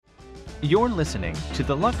You're listening to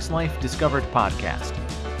the Luxe Life Discovered podcast,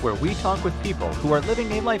 where we talk with people who are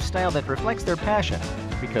living a lifestyle that reflects their passion,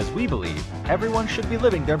 because we believe everyone should be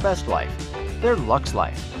living their best life, their Luxe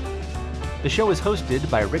life. The show is hosted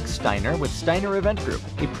by Rick Steiner with Steiner Event Group,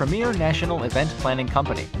 a premier national event planning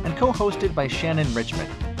company, and co-hosted by Shannon Richmond,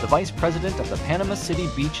 the Vice President of the Panama City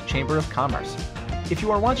Beach Chamber of Commerce. If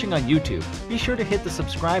you are watching on YouTube, be sure to hit the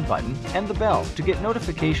subscribe button and the bell to get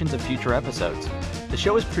notifications of future episodes. The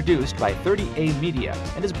show is produced by 30A Media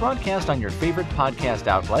and is broadcast on your favorite podcast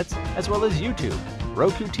outlets, as well as YouTube,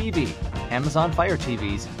 Roku TV, Amazon Fire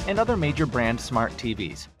TVs, and other major brand smart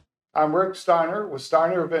TVs. I'm Rick Steiner with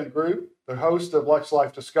Steiner Event Group, the host of Luxe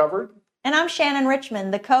Life Discovered. And I'm Shannon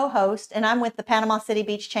Richmond, the co-host, and I'm with the Panama City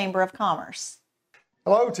Beach Chamber of Commerce.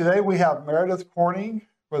 Hello, today we have Meredith Corning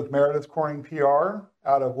with Meredith Corning PR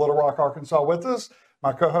out of Little Rock, Arkansas with us.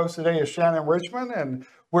 My co-host today is Shannon Richmond, and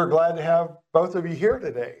we're glad to have both of you here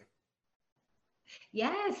today.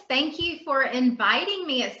 Yes, thank you for inviting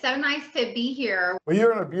me. It's so nice to be here. Well,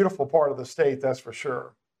 you're in a beautiful part of the state, that's for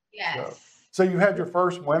sure. Yes. So you had your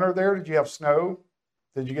first winter there. Did you have snow?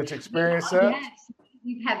 Did you get to experience that? Yes,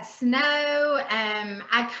 we've had snow.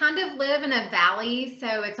 I kind of live in a valley,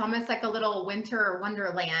 so it's almost like a little winter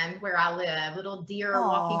wonderland where I live. Little deer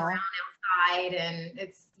walking around outside, and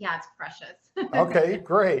it's precious. Okay,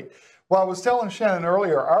 great. Well, I was telling Shannon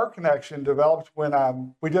earlier, our connection developed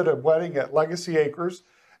when we did a wedding at Legacy Acres,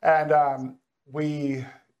 and we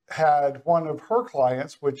had one of her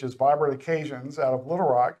clients, which is Vibrant Occasions out of Little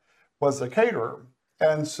Rock, was the caterer.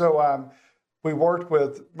 And so we worked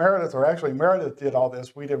with Meredith, or actually Meredith did all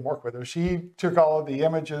this. We didn't work with her. She took all of the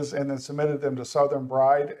images and then submitted them to Southern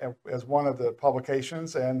Bride as one of the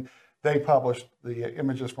publications, and they published the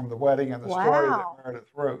images from the wedding and the story that Meredith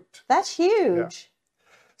wrote. That's huge. Yeah.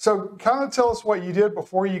 So kind of tell us what you did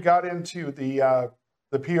before you got into the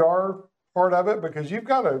PR part of it, because you've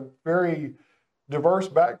got a very diverse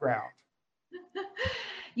background.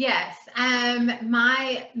 Yes.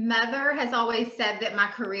 My mother has always said that my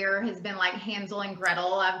career has been like Hansel and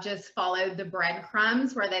Gretel. I've just followed the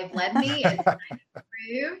breadcrumbs where they've led me. It's kind of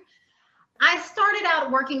true. I started out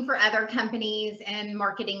working for other companies in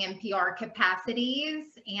marketing and PR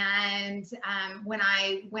capacities. And when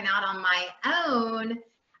I went out on my own,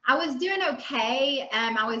 I was doing okay.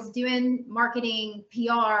 I was doing marketing,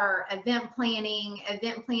 PR, event planning.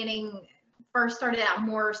 First started out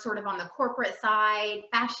more sort of on the corporate side,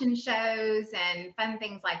 fashion shows and fun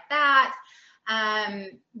things like that.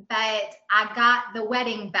 But I got the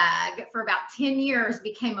wedding bug for about 10 years,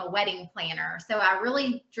 became a wedding planner. So I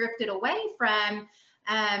really drifted away from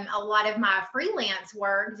a lot of my freelance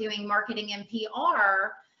work doing marketing and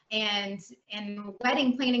PR, and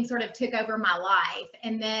wedding planning sort of took over my life.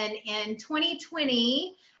 And then in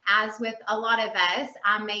 2020, as with a lot of us,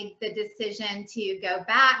 I made the decision to go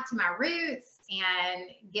back to my roots and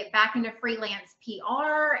get back into freelance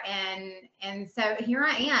PR. And so here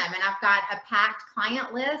I am, and I've got a packed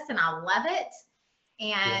client list and I love it.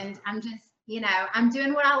 And I'm just, I'm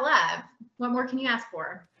doing what I love. What more can you ask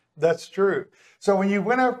for? That's true. So when you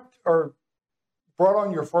went up or brought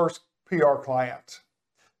on your first PR client,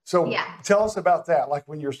 so tell us about that. Like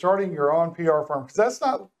when you're starting your own PR firm, because that's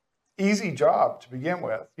not easy job to begin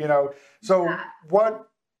with, So what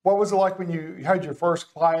was it like when you had your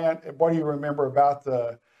first client? And what do you remember about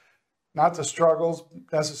not the struggles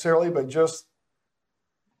necessarily, but just,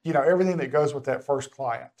 everything that goes with that first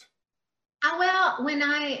client? Well, when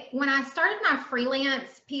I started my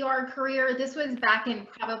freelance PR career, this was back in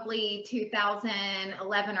probably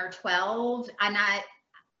 2011 or 12, and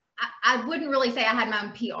I wouldn't really say I had my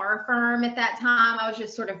own PR firm at that time. I was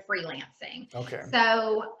just sort of freelancing. Okay.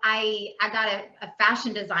 So I got a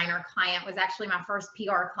fashion designer client, was actually my first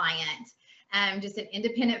PR client. Just an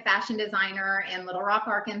independent fashion designer in Little Rock,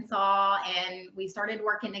 Arkansas. And we started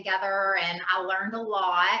working together, and I learned a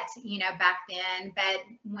lot, back then. But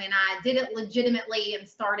when I did it legitimately and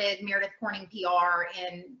started Meredith Corning PR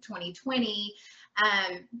in 2020,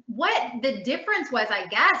 what the difference was, I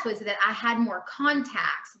guess, was that I had more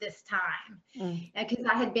contacts this time, because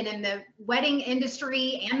I had been in the wedding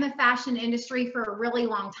industry and the fashion industry for a really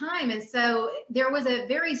long time. And so there was a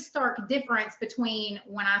very stark difference between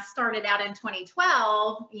when I started out in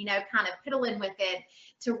 2012, kind of piddling with it,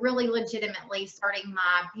 to really legitimately starting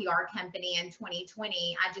my PR company in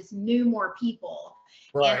 2020. I just knew more people.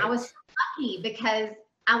 Right. And I was lucky because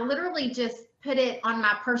I literally just put it on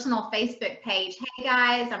my personal Facebook page. Hey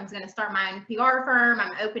guys, I'm going to start my own PR firm.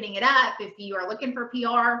 I'm opening it up. If you are looking for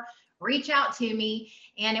PR, reach out to me.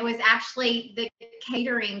 And it was actually the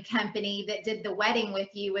catering company that did the wedding with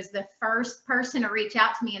you was the first person to reach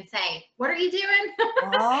out to me and say, what are you doing?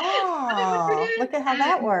 Oh. Look at how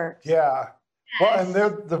that works. Yeah. Well, and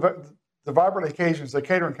the Vibrant Occasions, the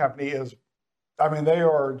catering company is, I mean, they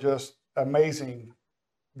are just amazing.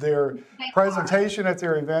 Their presentation at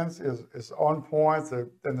their events is on point,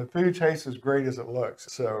 and the food tastes as great as it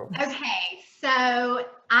looks. So Okay, so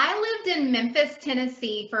I lived in Memphis,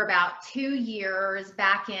 Tennessee for about 2 years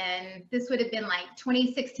back in, this would have been like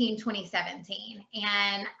 2016, 2017.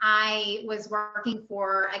 And I was working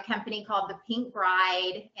for a company called The Pink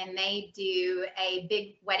Bride, and they do a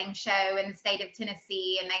big wedding show in the state of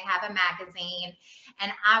Tennessee, and they have a magazine.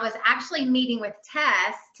 And I was actually meeting with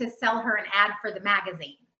Tess to sell her an ad for the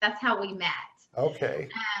magazine. That's how we met. okay.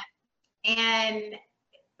 And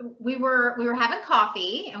we were having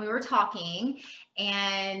coffee and we were talking,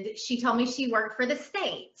 and she told me she worked for the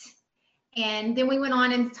state. And then we went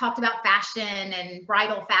on and talked about fashion and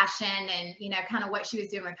bridal fashion and, you know, kind of what she was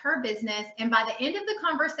doing with her business. And by the end of the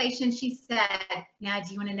conversation, she said, "Now,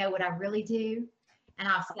 do you want to know what I really do?" And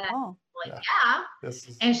I said, "Well, yeah."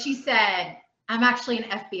 And she said, "I'm actually an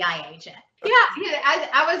FBI agent." Yeah,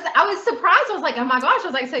 I was surprised. I was like, "Oh my gosh!" I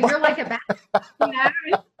was like, "So you're like a bad," you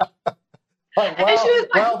know? Like, wow, And she was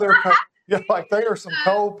like, wow, like they are some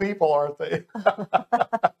cold people, aren't they?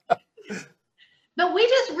 But we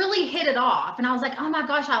just really hit it off, and I was like, "Oh my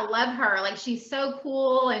gosh, I love her! Like, she's so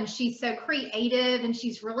cool, and she's so creative, and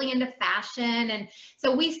she's really into fashion." And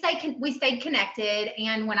so we stayed connected.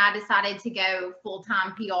 And when I decided to go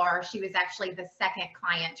full-time PR, she was actually the second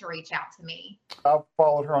client to reach out to me. I've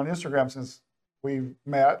followed her on Instagram since we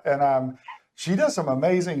met, and she does some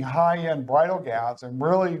amazing high-end bridal gowns and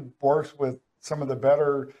really works with some of the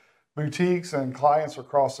better boutiques and clients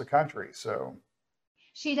across the country. So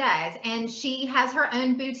she does, and she has her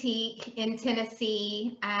own boutique in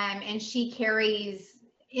Tennessee, and she carries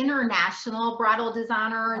international bridal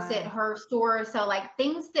designers at her store. So like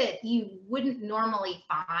things that you wouldn't normally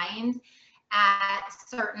find at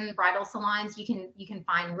certain bridal salons, you can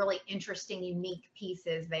find really interesting, unique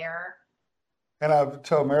pieces there. And I've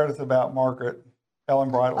told Meredith about Margaret Ellen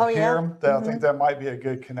Bridal here. That I think that might be a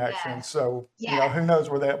good connection. Yes. So, you know, who knows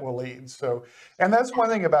where that will lead. So, and that's one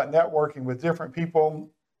thing about networking with different people.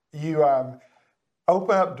 You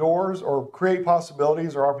open up doors or create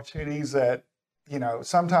possibilities or opportunities that, you know,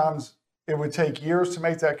 sometimes it would take years to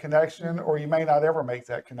make that connection, or you may not ever make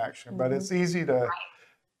that connection, but it's easy to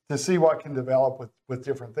see what can develop with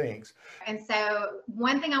different things. And so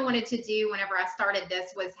one thing I wanted to do whenever I started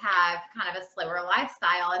this was have kind of a slower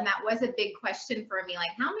lifestyle. And that was a big question for me, like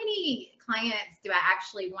how many clients do I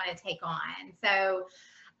actually want to take on? So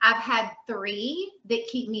I've had 3 that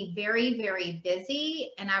keep me very, very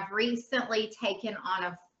busy. And I've recently taken on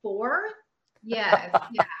a 4th. Yes.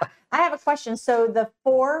 Yeah. I have a question. So the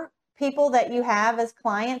 4 people that you have as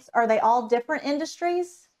clients, are they all different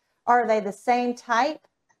industries? Are they the same type?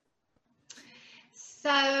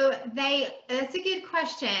 So that's a good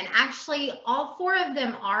question. Actually, all 4 of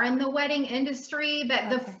them are in the wedding industry, but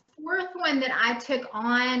the 4th one that I took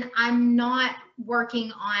on, I'm not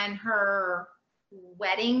working on her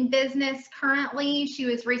wedding business currently. She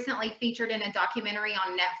was recently featured in a documentary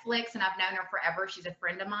on Netflix, and I've known her forever. She's a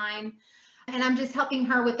friend of mine. And I'm just helping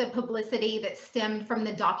her with the publicity that stemmed from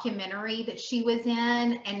the documentary that she was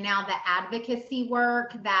in, and now the advocacy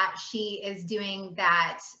work that she is doing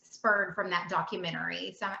that spurred from that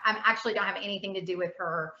documentary. So I actually don't have anything to do with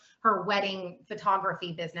her wedding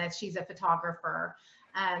photography business. She's a photographer,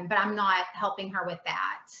 but I'm not helping her with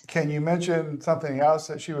that. Can you mention something else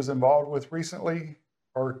that she was involved with recently,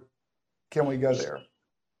 or can we go there?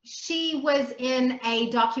 She was in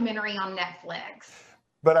a documentary on Netflix.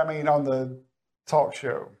 But I mean, on the talk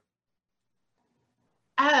show.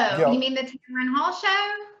 Oh, yeah. You mean the Tamron Hall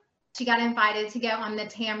show? She got invited to go on the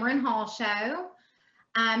Tamron Hall show.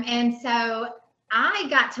 And so I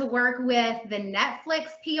got to work with the Netflix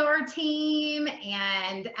PR team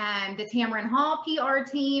and the Tamron Hall PR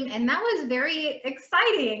team. And that was very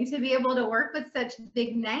exciting to be able to work with such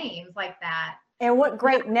big names like that. And what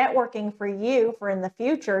great networking for you for in the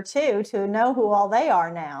future too, to know who all they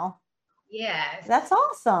are now. Yes. That's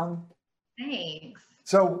awesome. Thanks.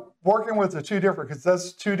 So working with the 2 different, because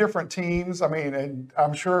that's 2 different teams. I mean, and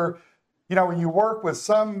I'm sure, you know, when you work with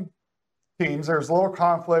some teams, there's a little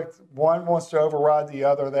conflict. One wants to override the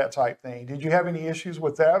other, that type thing. Did you have any issues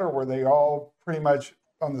with that, or were they all pretty much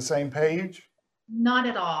on the same page? Not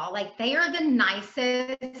at all. Like, they are the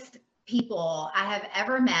nicest people I have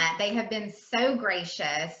ever met. They have been so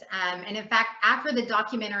gracious. And in fact, after the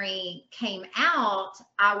documentary came out,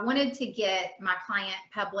 I wanted to get my client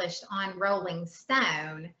published on Rolling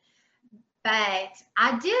Stone, but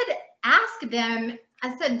I did ask them,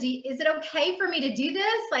 I said, is it okay for me to do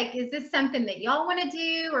this? Like, is this something that y'all want to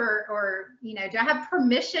do, or do I have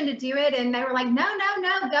permission to do it? And they were like, no,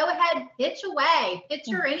 go ahead, pitch away, pitch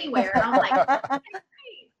her anywhere. And I'm like,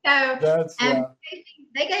 so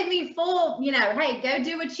they gave me full, hey, go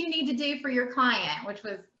do what you need to do for your client, which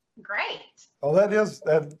was great. Well,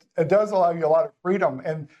 it does allow you a lot of freedom.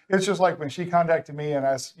 And it's just like when she contacted me and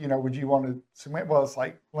asked, would you want to submit? Well, it's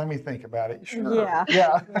like, let me think about it. Sure.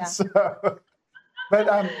 Yeah. So,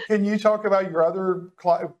 but can you talk about your other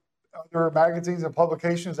magazines and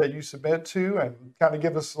publications that you submit to, and kind of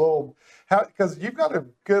give us a little, because you've got a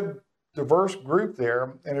good diverse group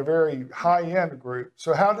there and a very high-end group.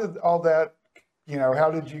 So how did all that,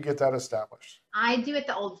 how did you get that established? I do it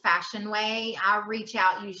the old-fashioned way. I reach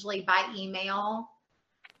out usually by email.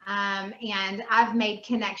 And I've made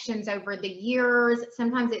connections over the years.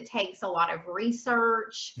 Sometimes it takes a lot of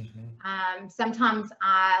research. Sometimes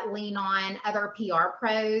I lean on other PR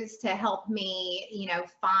pros to help me,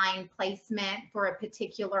 find placement for a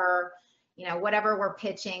particular, whatever we're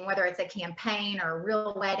pitching, whether it's a campaign or a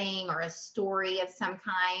real wedding or a story of some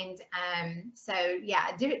kind. So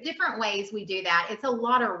yeah, different ways we do that. It's a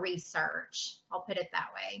lot of research. I'll put it that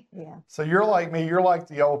way. Yeah. So you're like me, you're like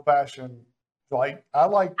the old fashioned, like I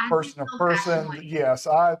like person to person. Yes,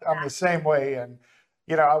 I'm the same way. And,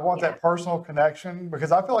 I want that personal connection,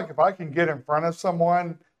 because I feel like if I can get in front of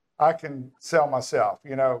someone, I can sell myself,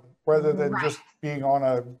 rather than just being on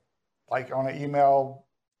an email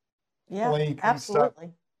link and stuff.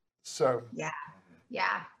 So yeah.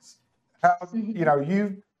 How,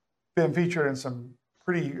 you've been featured in some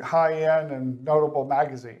pretty high-end and notable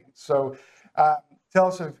magazines. So tell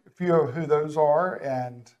us a few of who those are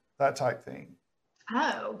and that type thing.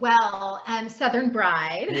 Oh, well, Southern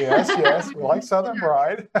Bride. Yes, we like Southern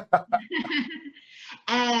Bride. So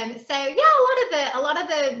yeah, a lot of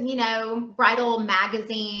the bridal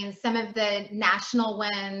magazines. Some of the national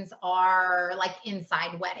ones are like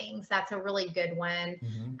Inside Weddings. That's a really good one.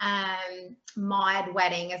 Maud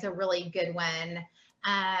Wedding is a really good one.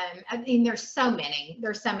 I mean, there's so many.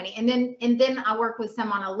 And then I work with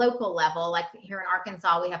some on a local level, like here in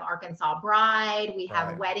Arkansas, we have Arkansas Bride. We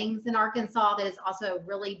have Weddings in Arkansas that is also a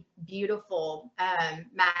really beautiful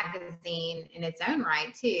magazine in its own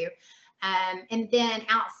right too. And then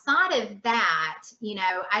outside of that,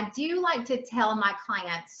 I do like to tell my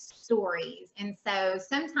clients stories. And so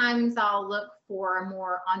sometimes I'll look for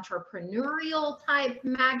more entrepreneurial type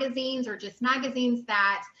magazines, or just magazines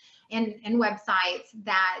that and websites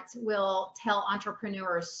that will tell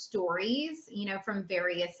entrepreneurs stories, from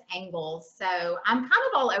various angles. So I'm kind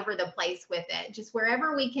of all over the place with it. Just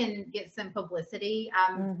wherever we can get some publicity,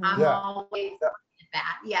 I'm always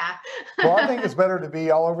that. Yeah. Well, I think it's better to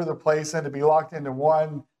be all over the place than to be locked into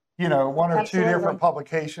one or two different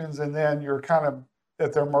publications, and then you're kind of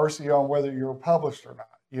at their mercy on whether you're published or not.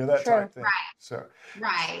 That type of thing.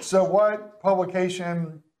 So what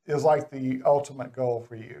publication is like the ultimate goal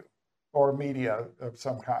for you, or media of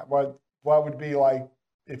some kind? What would be like,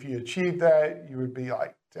 if you achieved that, you would be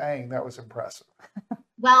like, dang, that was impressive?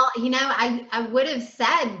 Well, I would have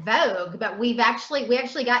said Vogue, but we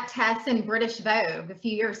actually got Tess in British Vogue a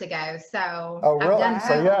few years ago. So oh, really? I've done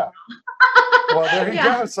so yeah. Well, there you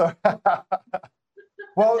go. So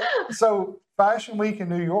so Fashion Week in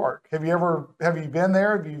New York. Have you been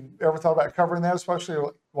there? Have you ever thought about covering that? Especially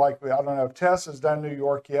like, I don't know if Tess has done New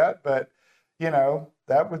York yet, but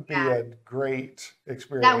that would be a great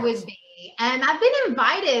experience. That would be. And I've been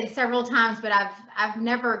invited several times, but I've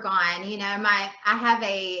never gone. I have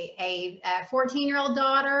a 14-year-old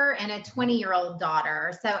daughter and a 20-year-old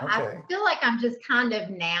daughter. So I feel like I'm just kind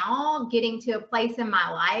of now getting to a place in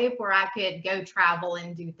my life where I could go travel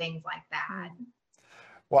and do things like that.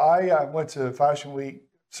 Well, I went to Fashion Week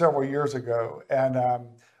several years ago, and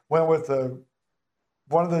went with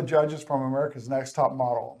one of the judges from America's Next Top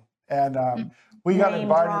Model. And we got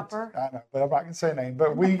invited. I know, but I'm not going to say a name.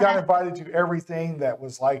 But we got invited to everything that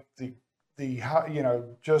was like the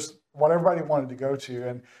just what everybody wanted to go to.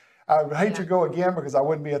 And I would hate to go again, because I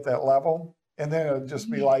wouldn't be at that level. And then it would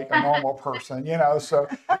just be like a normal person, So,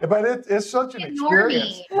 but it's such an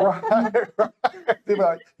experience, right? They'd be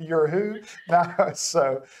like, you're who? No,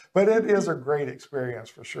 so, but it is a great experience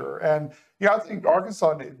for sure. And I think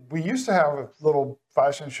Arkansas, we used to have a little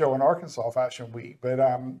fashion show in Arkansas, Fashion Week, but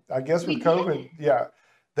I guess with COVID,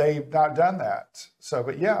 they've not done that. So,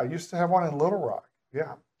 but I used to have one in Little Rock.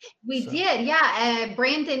 Yeah. We So, did, yeah.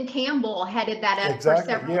 Brandon Campbell headed that up for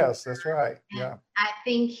exactly. several. Yes, that's right. Yeah. And I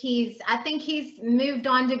think he's moved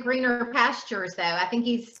on to greener pastures though. I think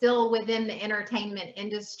he's still within the entertainment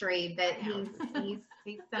industry, but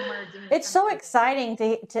he's somewhere doing It's so something. exciting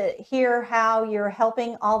to hear how you're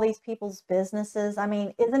helping all these people's businesses. I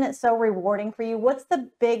mean, isn't it so rewarding for you? What's the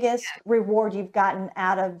biggest reward you've gotten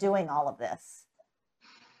out of doing all of this?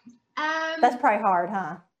 That's probably hard,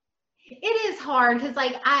 huh? It is hard because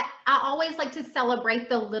like I always like to celebrate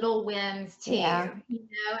the little wins too. Yeah. You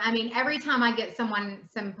know, I mean, every time I get someone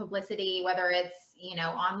some publicity, whether it's, you know,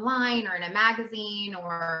 online or in a magazine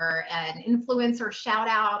or an influencer shout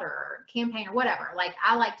out or campaign or whatever, like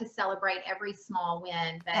I like to celebrate every small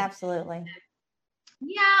win. But Absolutely.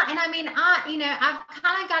 yeah, and I mean, I've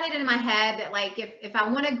kind of got it in my head that like if I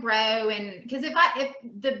want to grow, and because if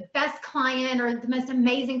the best client or the most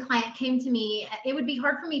amazing client came to me, it would be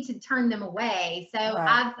hard for me to turn them away. So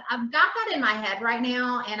Right. I've got that in my head right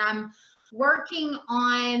now, and I'm working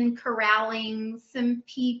on corralling some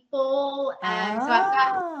people. So I've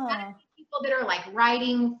got people that are like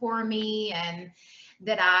writing for me and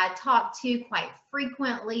that I talk to quite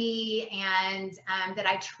frequently and that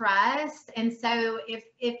I trust. And so if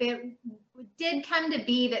it did come to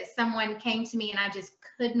be that someone came to me and I just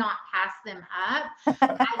could not pass them up,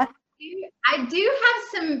 I do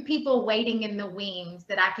have some people waiting in the wings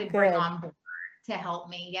that I could bring Good. on board to help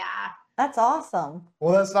me. Yeah, That's awesome.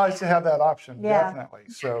 Well, that's nice to have that option. Yeah. Definitely.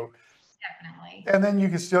 So, definitely. and then you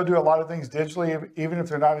can still do a lot of things digitally, even if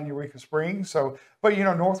they're not in Eureka Springs. So, but you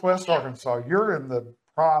know, Northwest Arkansas, you're in the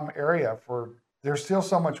prime area there's still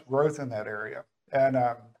so much growth in that area. And,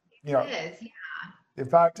 you know, It is, yeah. in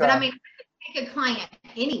fact, But I mean, I could take a client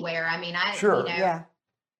anywhere. I mean, Sure. you know, Yeah.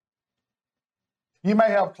 you may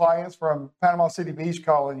have clients from Panama City Beach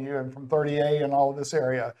calling you and from 30A and all of this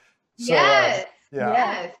area. So, yes, yeah,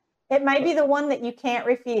 yes, It may be the one that you can't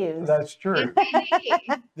refuse. that's true. it may be.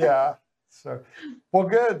 Yeah. So, well,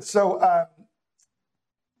 good. So,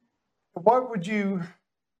 what would you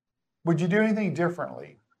do anything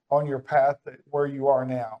differently on your path where you are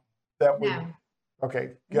now? That would, No.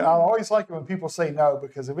 okay. I always like it when people say no,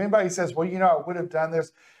 because if anybody says, well, you know, I would have done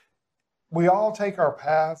this, we all take our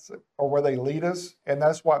paths or where they lead us, and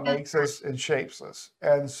that's what makes us and shapes us.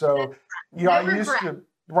 And so, you know,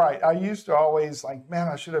 I used to always like, man,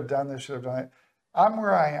 I should have done this, should have done it. I'm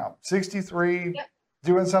where I am, 63,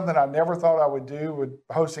 doing something I never thought I would do, with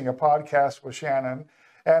hosting a podcast with Shannon.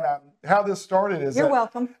 And how this started is You're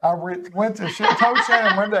welcome. I went to told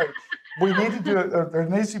Shannon one day, we need to do it. There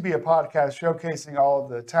needs to be a podcast showcasing all of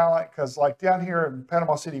the talent, because like down here in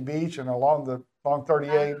Panama City Beach and along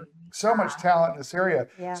 38, so much talent in this area.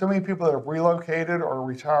 Yeah. So many people that have relocated or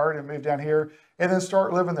retired and moved down here and then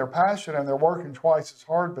start living their passion, and they're working twice as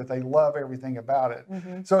hard, but they love everything about it.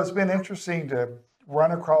 Mm-hmm. So it's been interesting to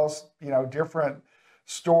run across, you know, different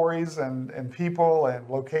stories and people and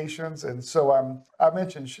locations. And so I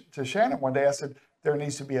mentioned to Shannon one day, I said, there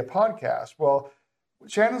needs to be a podcast. Well,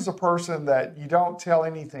 Shannon's a person that you don't tell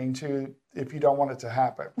anything to if you don't want it to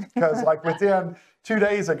happen. Because like within 2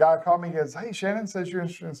 days, a guy called me and goes, hey, Shannon says you're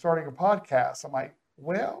interested in starting a podcast. I'm like,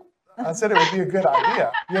 well, I said it would be a good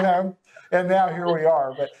idea, you know? And now here we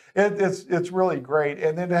are. But it's really great.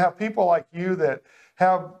 And then to have people like you that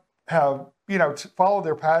have you know, follow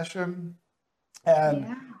their passion,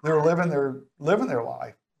 and they're living their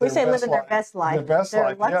life. We say living their best life. Their best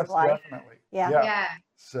life, yes, definitely. Yeah.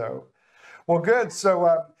 So, well, good.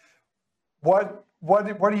 So, what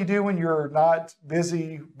do you do when you're not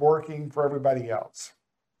busy working for everybody else?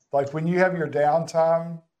 Like when you have your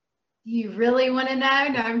downtime? You really want to know?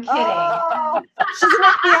 No, I'm kidding. Oh, she's an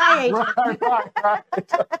FBI agent. Right.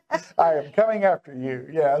 I am coming after you.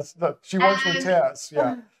 Yes, she works with Tess.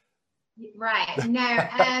 Yeah. Right. No,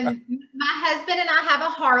 my husband and I have a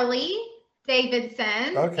Harley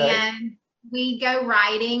Davidson, and we go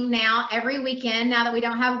riding now every weekend, now that we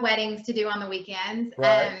don't have weddings to do on the weekends.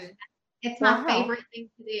 Right. It's my favorite thing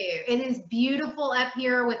to do. It is beautiful up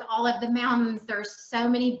here with all of the mountains. There's so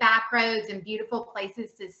many back roads and beautiful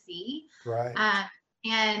places to see. Right.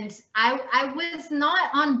 And I was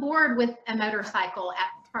not on board with a motorcycle at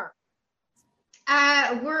first.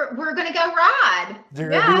 We're gonna go ride. You're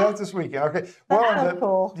gonna do that this weekend, okay? Well, That's so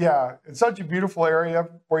cool. Yeah, it's such a beautiful area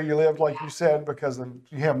where you live, like you said, because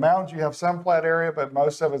you have mountains, you have some flat area, but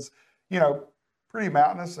most of it's, you know, pretty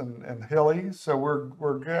mountainous and hilly. So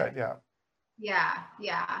we're good, yeah.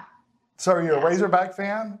 Yeah. So you're a Razorback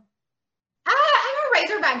fan? I'm a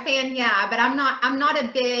Razorback fan, yeah, but I'm not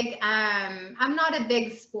a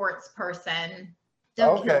big sports person.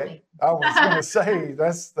 Don't kill me. I was going to say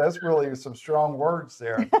that's really some strong words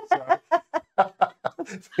there. So.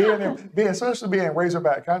 Especially being in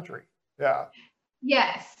Razorback country. Yeah.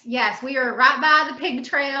 Yes, we are right by the pig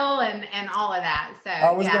trail and all of that. So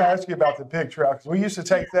I was going to ask you about the pig trail because we used to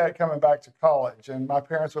take that coming back to college, and my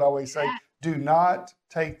parents would always say, "Do not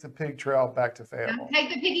take the pig trail back to Fayetteville. Don't take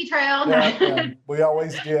the piggy trail." Yeah, and we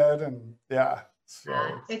always did, and yeah. So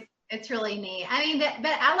it's really neat. I mean,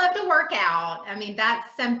 but I love to work out. I mean,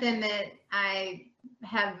 that's something that I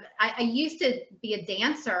used to be a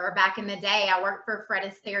dancer back in the day. I worked for Fred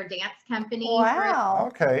Astaire Dance Company. Wow.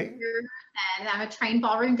 Okay. And I'm a trained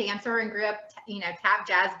ballroom dancer and grew up, tap,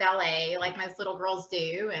 jazz, ballet like most little girls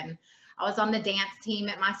do. And I was on the dance team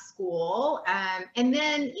at my school. And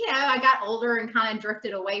then, I got older and kind of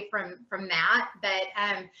drifted away from that. But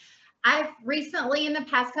I've recently, in the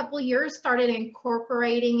past couple of years, started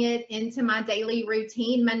incorporating it into my daily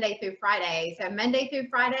routine Monday through Friday. So Monday through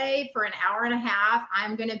Friday for an hour and a half,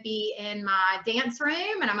 I'm going to be in my dance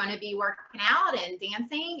room and I'm going to be working out and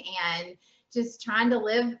dancing and just trying to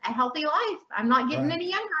live a healthy life. I'm not getting any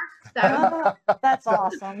younger. So That's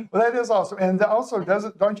awesome. Well, that is awesome. And also,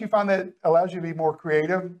 don't you find that allows you to be more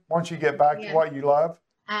creative once you get back to what you love?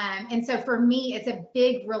 And so for me, it's a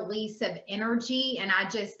big release of energy. And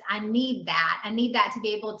I need that. I need that to be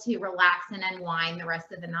able to relax and unwind the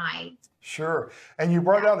rest of the night. Sure. And you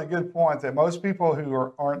brought out a good point that most people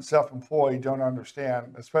who aren't self-employed don't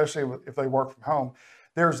understand, especially if they work from home.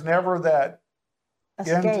 There's never that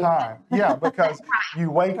Escape. in time. Yeah, because you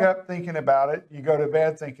wake up thinking about it, you go to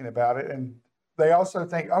bed thinking about it, and they also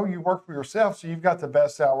think, oh, you work for yourself, so you've got the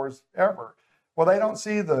best hours ever. Well, they don't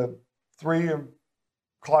see the 3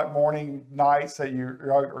 o'clock morning nights that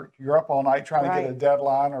you're up all night trying to get a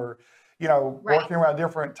deadline or, working around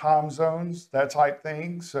different time zones, that type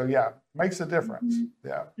thing. So yeah, makes a difference.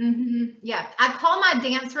 Yeah. Yeah. I call my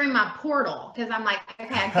dance room my portal because I'm like,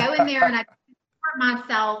 okay, I go in there and I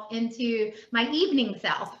myself into my evening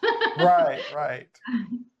self. Right.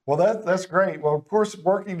 Well, that's great. Well, of course,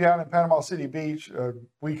 working down in Panama City Beach a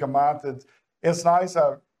week a month, it's nice.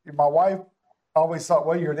 My wife always thought,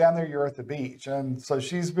 well, you're down there, you're at the beach. And so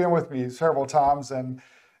she's been with me several times and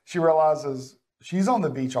she realizes she's on the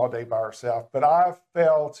beach all day by herself, but I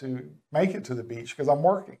fail to make it to the beach because I'm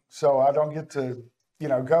working. So I don't get to,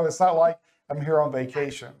 go. It's not like I'm here on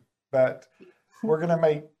vacation, but we're going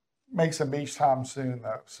to make some beach time soon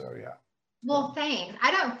though. So yeah. Well, thanks. I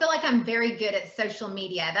don't feel like I'm very good at social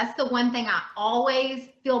media. That's the one thing I always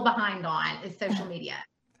feel behind on is social media.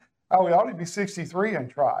 Oh, we ought to be 63 and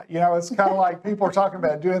try. It's kind of like people are talking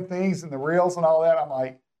about doing things in the reels and all that. I'm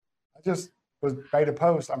like, I just made a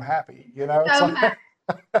post. I'm happy, So much.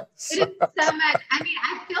 It is so much. I mean,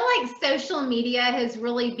 I feel like social media has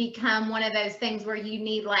really become one of those things where you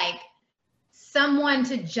need like someone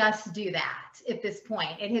to just do that at this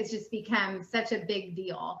point. It has just become such a big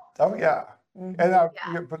deal. Oh, yeah. And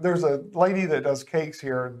there's a lady that does cakes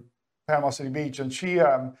here in Panama City Beach, and she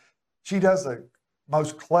does the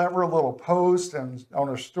most clever little post and on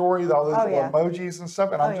her story, all those little emojis and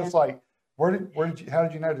stuff. And I'm just like, how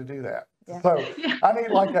did you know to do that? Yeah. So I need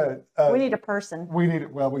like we need a person. We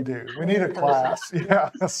do. We need a class. Yeah.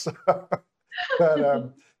 So,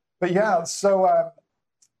 but yeah, so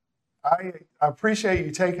I appreciate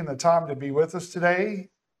you taking the time to be with us today.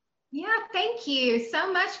 Yeah, thank you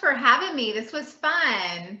so much for having me. This was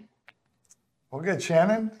fun. Well, good.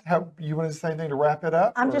 Shannon, you want to say anything to wrap it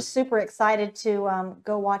up? I'm just super excited to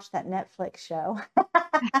go watch that Netflix show.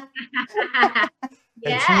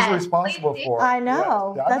 And she's responsible for it. I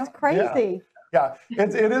know. Yeah, that's crazy. Yeah.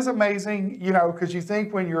 It is amazing, because you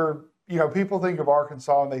think when people think of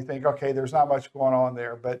Arkansas and they think, okay, there's not much going on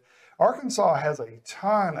there. But Arkansas has a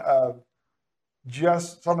ton of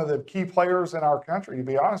just some of the key players in our country, to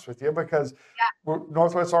be honest with you, because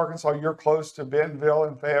Northwest Arkansas, you're close to Bentonville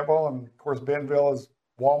and Fayetteville. And of course, Bentonville is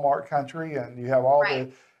Walmart country, and you have all the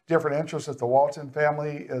different interests that the Walton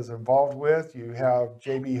family is involved with. You have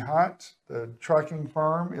J.B. Hunt, the trucking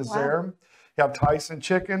firm is there. You have Tyson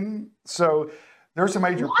Chicken. So there's some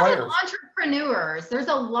major players. A lot of entrepreneurs. There's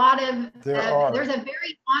a lot of, there's a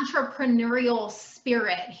very entrepreneurial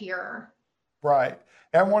spirit here. Right.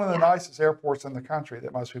 And one of the nicest airports in the country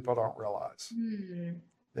that most people don't realize.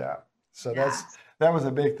 Yeah. So that was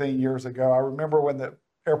a big thing years ago. I remember when the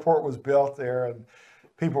airport was built there and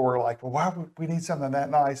people were like, well, why would we need something that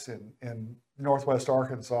nice in Northwest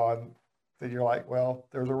Arkansas? And then you're like, well,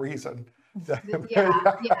 there's a reason.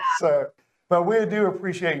 So, but we do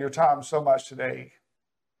appreciate your time so much today.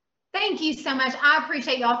 Thank you so much. I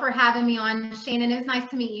appreciate y'all for having me on, Shannon. It's nice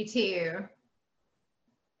to meet you too.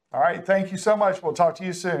 All right. Thank you so much. We'll talk to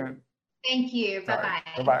you soon. Thank you. Bye-bye.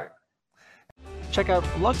 Bye-bye. Check out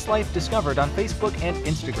Lux Life Discovered on Facebook and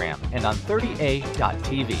Instagram and on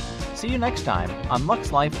 30a.tv. See you next time on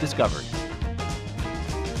Lux Life Discovered.